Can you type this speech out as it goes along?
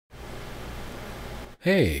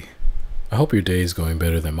Hey, I hope your day is going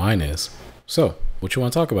better than mine is. So, what you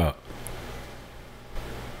want to talk about?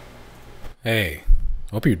 Hey,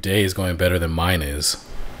 I hope your day is going better than mine is.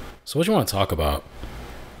 So, what you want to talk about?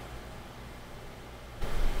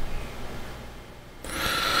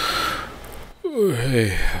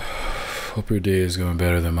 Hey, hope your day is going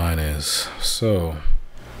better than mine is. So,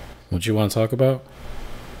 what you want to talk about?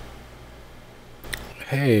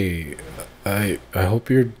 Hey, I hope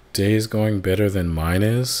your day is going better than mine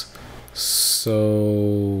is. So,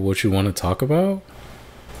 what you want to talk about?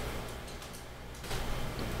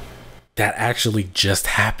 That actually just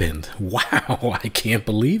happened. Wow, I can't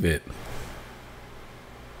believe it.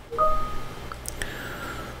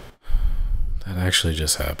 That actually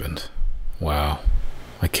just happened. Wow,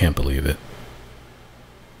 I can't believe it.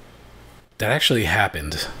 That actually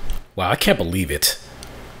happened. Wow, I can't believe it.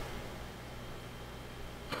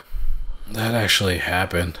 That actually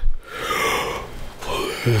happened.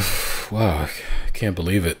 Wow, I can't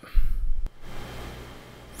believe it.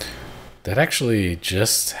 That actually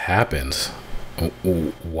just happened.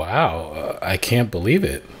 Wow, I can't believe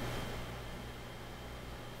it.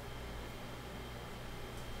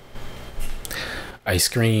 Ice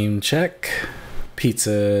cream, check.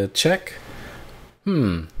 Pizza, check.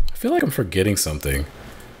 I feel like I'm forgetting something.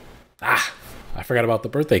 I forgot about the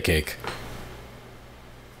birthday cake.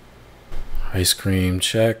 Ice cream,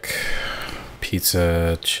 check.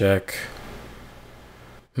 Pizza, check.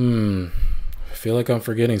 I feel like I'm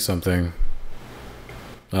forgetting something.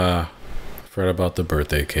 Forgot about the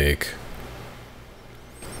birthday cake.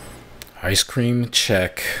 Ice cream,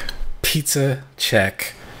 check. Pizza,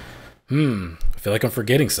 check. I feel like I'm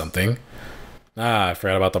forgetting something. I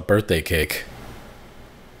forgot about the birthday cake.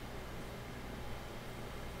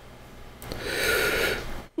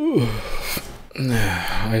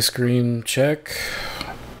 Ice cream, check.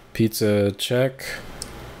 Pizza, check.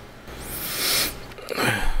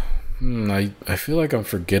 I feel like I'm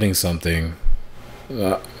forgetting something.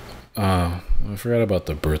 I forgot about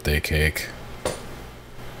the birthday cake.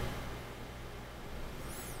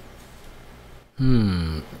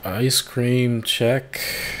 Ice cream, check.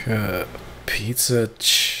 Pizza,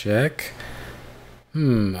 check.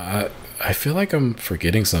 I feel like I'm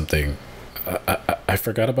forgetting something. I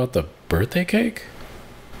forgot about the birthday cake?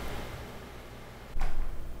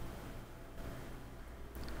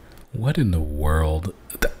 What in the world?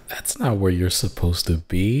 That's not where you're supposed to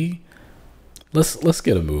be. Let's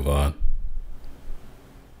get a move on.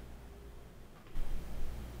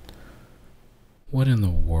 What in the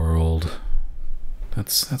world?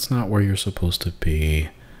 That's not where you're supposed to be.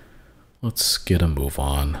 Let's get a move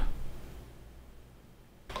on.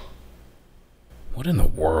 What in the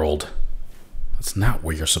world? That's not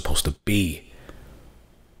where you're supposed to be.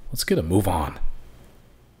 Let's get a move on.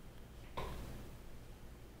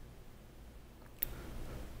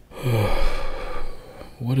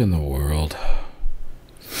 What in the world?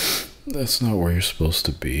 That's not where you're supposed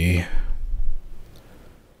to be.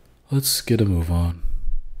 Let's get a move on.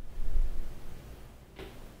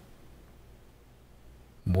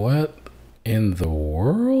 What in the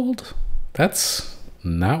world? That's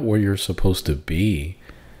not where you're supposed to be.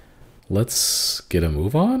 Let's get a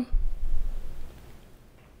move on?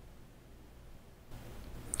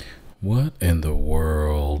 What in the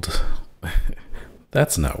world?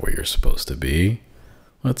 That's not where you're supposed to be.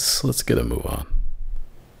 Let's get a move on.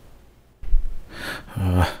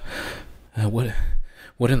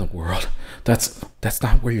 What in the world? That's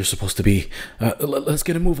not where you're supposed to be. Let's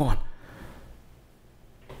get a move on.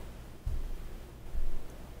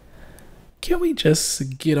 Can't we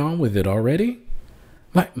just get on with it already?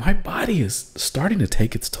 My body is starting to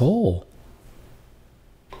take its toll.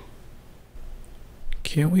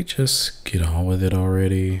 Can't we just get on with it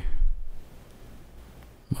already?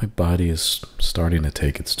 My body is starting to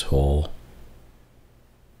take its toll.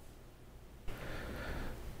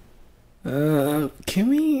 Can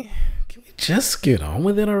we just get on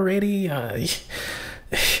with it already?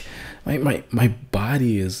 My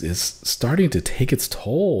body is starting to take its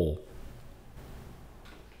toll.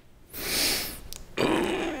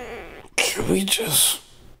 Can we just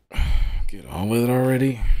get on with it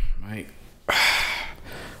already? My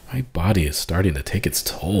body is starting to take its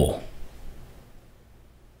toll.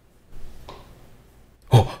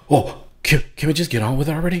 Can we just get on with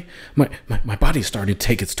it already? My body's starting to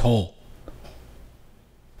take its toll.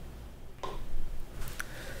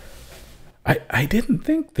 I didn't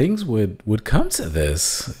think things would come to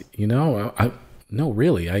this. You know, no,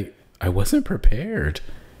 really, I wasn't prepared.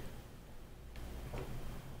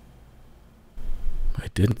 I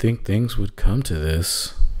didn't think things would come to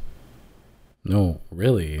this. No,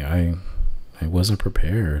 really, I I wasn't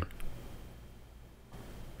prepared.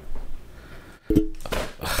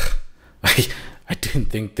 I didn't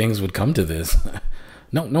think things would come to this.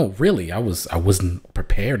 No, really, I wasn't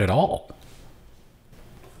prepared at all.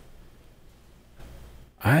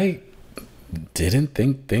 I didn't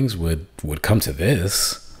think things would come to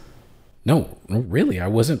this. No, really, I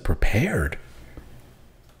wasn't prepared.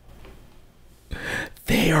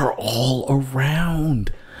 They are all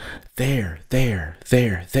around. There.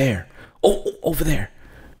 Oh, over there.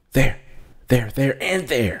 There, and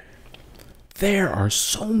there. There are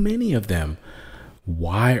so many of them.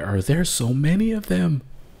 Why are there so many of them?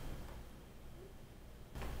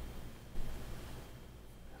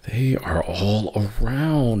 They are all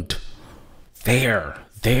around. There.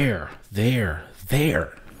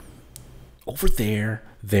 Over there,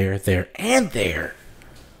 and there.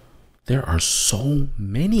 There are so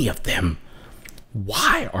many of them.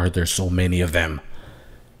 Why are there so many of them?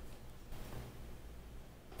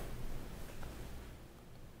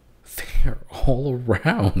 They're all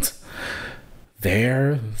around.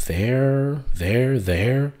 There.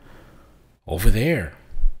 Over there.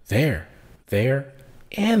 There,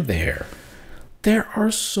 and there. There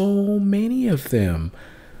are so many of them.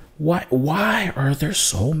 Why are there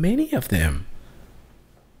so many of them?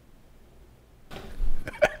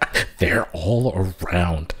 They're all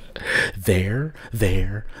around. There,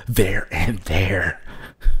 and there.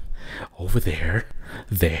 Over there,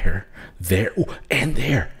 ooh, and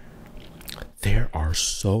there. There are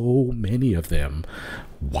so many of them.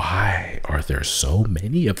 Why are there so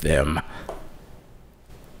many of them?